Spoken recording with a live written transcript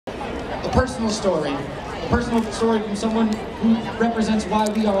personal story. A personal story from someone who represents why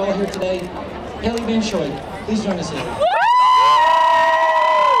we are all here today. Haley Van Schaick, please join us here.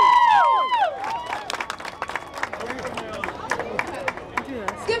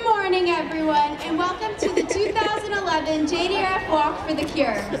 Good morning, everyone, and welcome to the 2011 JDRF Walk for the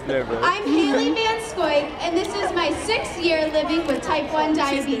Cure. I'm Haley Van Schaick, and this is my 6th year living with type 1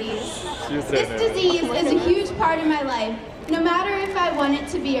 diabetes. This disease is a huge part of my life, no matter if I want it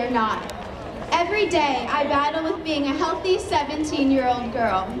to be or not. Every day, I battle with being a healthy 17-year-old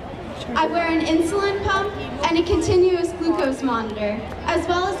girl. I wear an insulin pump and a continuous glucose monitor, as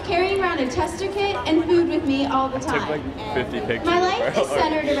well as carrying around a tester kit and food with me all the time. My life is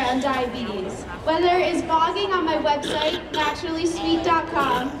centered around diabetes, whether it is blogging on my website,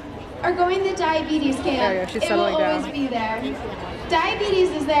 naturallysweet.com, or going to diabetes camp, it will always be there.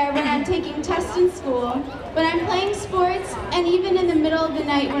 Diabetes is there when I'm taking tests in school, when I'm playing sports, and even in the middle of the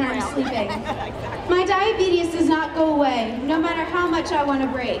night when I'm sleeping. My diabetes does not go away, no matter how much I want to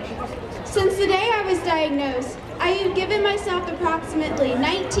break. Since the day I was diagnosed, I have given myself approximately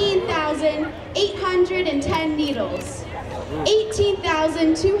 19,810 needles,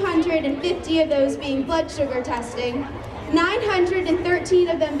 18,250 of those being blood sugar testing, 913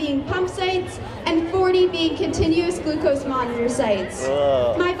 of them being pump sites, and 40 being continuous glucose monitor sites.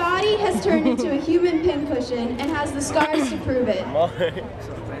 My body has turned into a human pincushion and has the scars to prove it.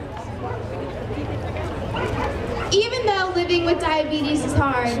 Even though living with diabetes is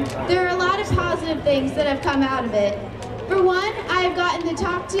hard, there are a lot of positive things that have come out of it. For one, I have gotten to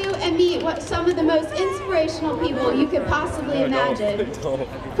talk to and meet some of the most inspirational people you could possibly imagine.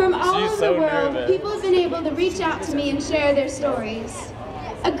 From all over the world, people have been able to reach out to me and share their stories.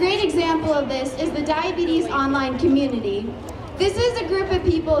 A great example of this is the Diabetes Online community. This is a group of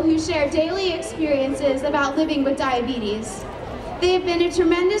people who share daily experiences about living with diabetes. They have been a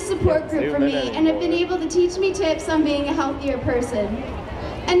tremendous support group for me and have been able to teach me tips on being a healthier person.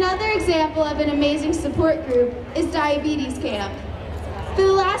 Another example of an amazing support group is Diabetes Camp. For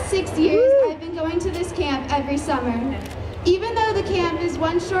the last 6 years, I've been going to this camp every summer. Even though the camp is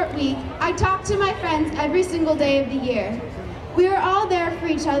one short week, I talk to my friends every single day of the year. We are all there for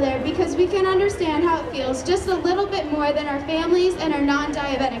each other because we can understand how it feels just a little bit more than our families and our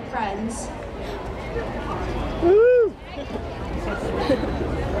non-diabetic friends. Woo!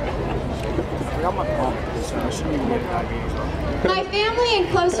 My family and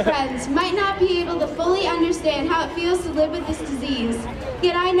close friends might not be able to fully understand how it feels to live with this disease,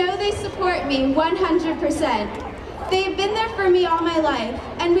 yet I know they support me 100%. They have been there for me all my life,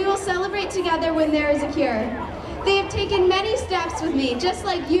 and we will celebrate together when there is a cure. They have taken many steps with me, just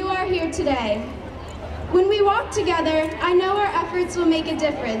like you are here today. When we walk together, I know our efforts will make a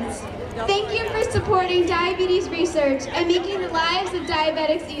difference. Thank you for supporting diabetes research and making the lives of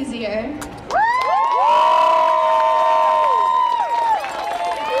diabetics easier.